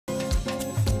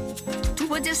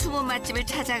번째 숨은 맛집을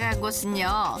찾아간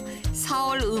곳은요.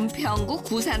 서울 은평구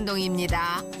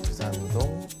구산동입니다.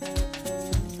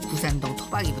 구산동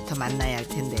토박이부터 만나야 할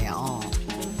텐데요.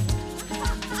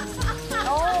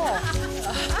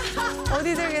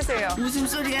 어디들 계세요?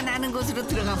 웃음소리가 나는 곳으로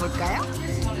들어가 볼까요?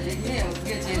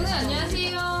 선생님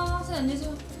안녕하세요. 선생님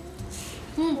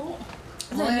안녕하세요.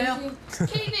 뭐예요?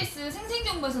 KBS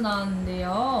생생정보에서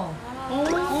나왔는데요.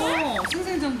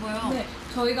 생생정보요? 네,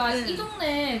 저희가 이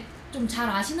동네 좀 잘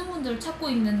아시는 분들을 찾고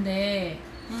있는데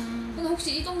근데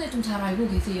혹시 이 동네 좀 잘 알고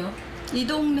계세요? 이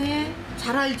동네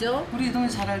잘 알죠? 우리 이 동네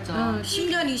잘 알죠?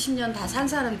 10년, 20년 다 산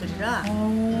사람들이라.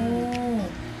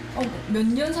 몇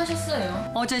년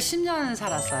사셨어요? 어제 10년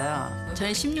살았어요.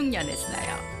 저는 16년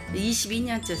했어요.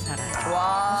 22년째 살아요. 세 분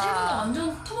다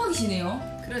완전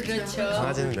토박이시네요. 그렇죠.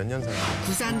 강아지는 몇 년 살아요?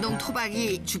 구산동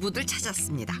토박이 주부들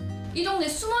찾았습니다. 이 동네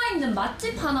숨어있는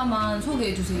맛집 하나만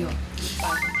소개해 주세요.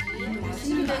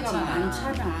 맛있는 데가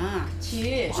많잖아.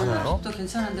 그치? 또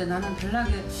괜찮은데 나는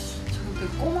별나게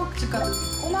저렇게 꼬막집 같은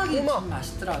꼬막이 좀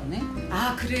맛있더라 언니?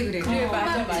 아, 그래.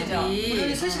 맞아.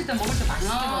 우리 셋이 때 먹을 때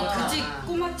맛있게 먹었어. 그치,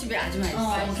 꼬막집이 아주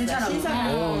맛있어. 괜찮아.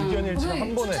 의견일치가 한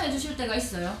선생님 번에. 추천해 주실 때가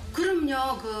있어요?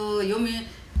 그럼요.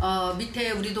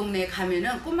 밑에 우리 동네에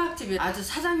가면은 꼬막집이 아주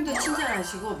사장님도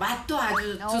친절하시고 맛도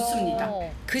아주 좋습니다.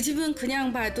 그 집은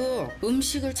그냥 봐도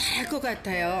음식을 잘할 것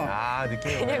같아요. 아,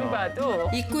 느낌이 그냥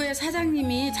봐도. 입구에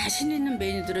사장님이 자신 있는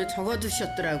메뉴들을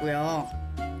적어두셨더라고요.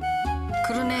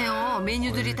 그러네요.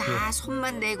 메뉴들이 다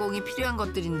손맛 내공이 필요한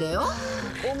것들인데요.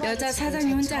 여자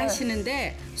사장님 혼자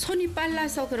하시는데 손이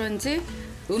빨라서 그런지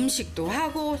음식도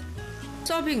하고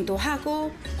서빙도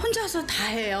하고 혼자서 다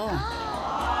해요.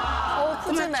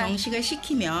 꼬막 정식을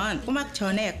시키면 꼬막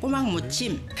전에 꼬막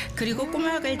무침, 그리고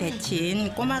꼬막을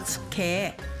데친 꼬막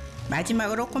숙회,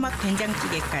 마지막으로 꼬막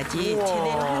된장찌개까지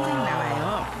제대로 한 상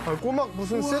나와요. 아, 꼬막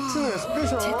무슨 세트네,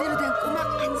 스페셜. 제대로 된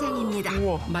꼬막 한상입니다.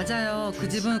 우와. 맞아요. 그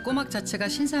집은 꼬막 자체가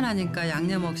신선하니까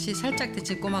양념 없이 살짝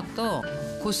데친 꼬막도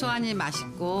고소하니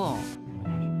맛있고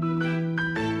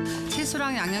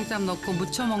채소랑 양념장 넣고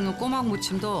무쳐 먹는 꼬막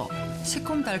무침도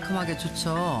새콤달콤하게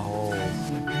좋죠.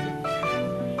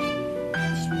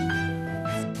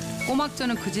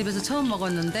 꼬막전은 그 집에서 처음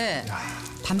먹었는데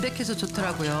담백해서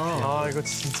좋더라고요. 아, 이거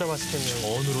진짜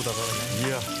맛있겠네요. 어느로다가.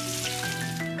 이야.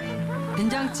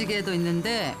 된장찌개도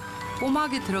있는데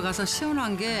꼬막이 들어가서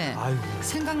시원한 게 아이고.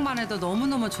 생각만 해도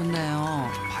너무너무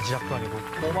좋네요. 바지락도 아니고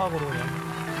꼬막으로 그냥.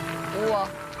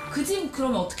 그 집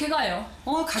그러면 어떻게 가요?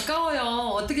 가까워요.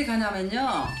 어떻게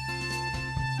가냐면요.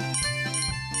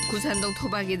 구산동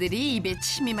토박이들이 입에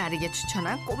침이 마르게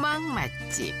추천한 꼬막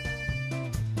맛집.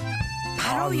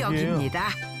 바로 아, 이게요? 여기입니다.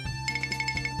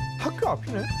 학교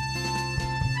앞이네.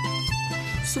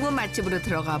 숨은 맛집으로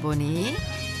들어가 보니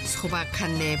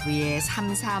소박한 내부에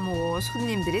삼삼오오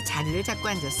손님들이 자리를 잡고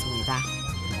앉았습니다.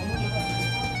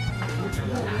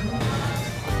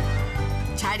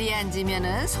 자리에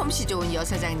앉으면은 솜씨 좋은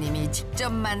여사장님이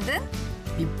직접 만든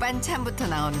밑반찬부터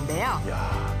나오는데요.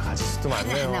 이야, 가지수도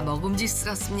많네요. 하나하나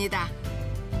먹음직스럽습니다.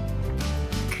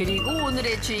 그리고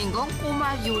오늘의 주인공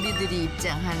꼬막 요리들이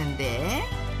입장하는데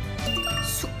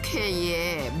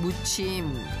숙회에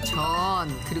무침, 전,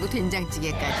 그리고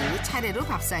된장찌개까지 차례로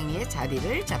밥상 위에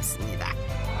자리를 잡습니다.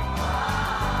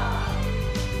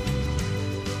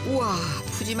 우와,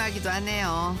 푸짐하기도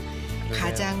하네요.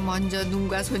 가장 먼저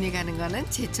눈과 손이 가는 거는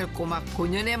제철 꼬막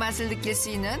본연의 맛을 느낄 수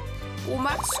있는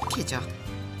꼬막 숙회죠.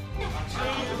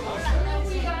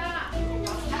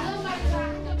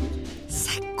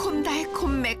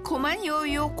 새콤달콤 매콤한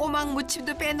요요 꼬막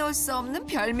무침도 빼놓을 수 없는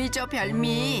별미죠,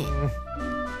 별미.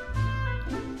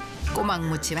 꼬막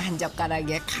무침 한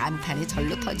젓가락에 감탄이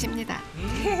절로 터집니다.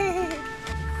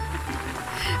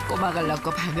 꼬막을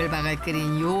넣고 바글바글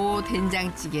끓인 요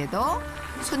된장찌개도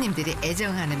손님들이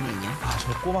애정하는 메뉴. 아,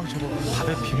 저 꼬막 저거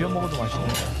밥에 비벼 먹어도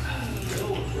맛있네요.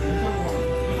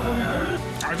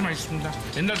 아주 맛있습니다.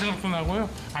 옛날 생각도 나고요.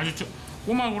 아주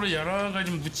꼬막으로 여러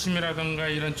가지 무침이라든가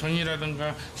이런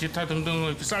전이라든가 기타 등등을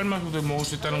이렇게 삶아서도 먹을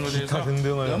수 있다는 것에 대해서 기타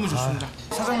등등을. 너무 좋습니다.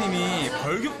 사장님이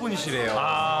벌교분이시래요.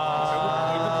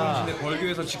 벌교분이신데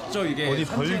벌교에서 직접 이게 어디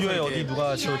벌교에 이렇게 어디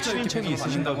누가 저 직접 이렇게 친인척이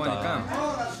있으신가 만든다고 보다.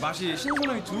 하니까 맛이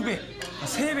신선함이 2배,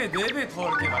 3배, 4배 더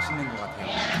이렇게 맛있는 것 같아요.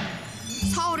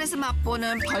 서울에서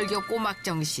맛보는 벌교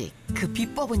꼬막정식. 그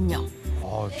비법은요?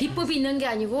 비법이 있는 게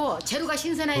아니고 재료가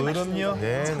신선해야 맛있는 그럼요.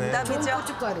 거예요. 네네. 좋은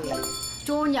고춧가루에,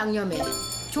 좋은 양념에,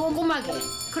 좋은 꼬막에.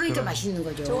 그러니까 맛있는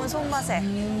거죠. 좋은 손맛에.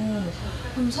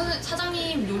 그럼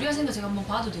사장님 요리하시는 거 제가 한번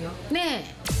봐도 돼요?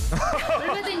 네.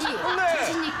 얼마든지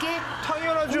자신 있게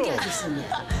당연하죠.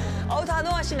 공개하겠습니다.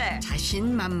 단호하시네.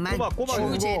 자신만만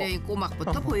꼬막 주재료인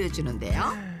꼬막부터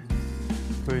보여주는데요.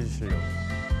 보여주시려고.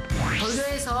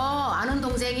 벌교에서 아는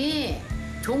동생이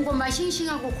좋은 것만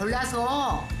싱싱하고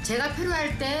골라서 제가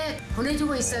필요할 때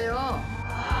보내주고 있어요.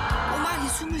 꼬막이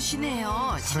숨을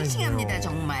쉬네요. 싱싱합니다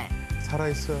정말.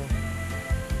 살아있어요.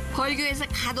 벌교에서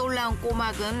갓 올라온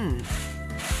꼬막은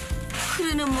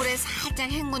흐르는 물에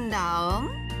살짝 헹군 다음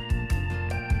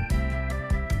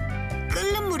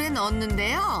끓는 물에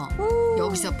넣었는데요.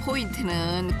 여기서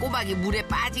포인트는 꼬막이 물에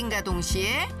빠진과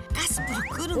동시에 가스불을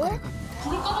끄는 거라고.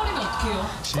 불을 꺼버리면 어떡해요?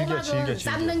 꼬막은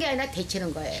삶는 게 아니라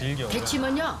데치는 거예요. 질겨.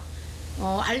 데치면요.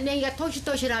 알맹이가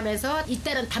토실토실하면서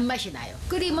이때는 단맛이 나요.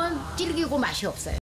 끓이면 질기고 맛이 없어요.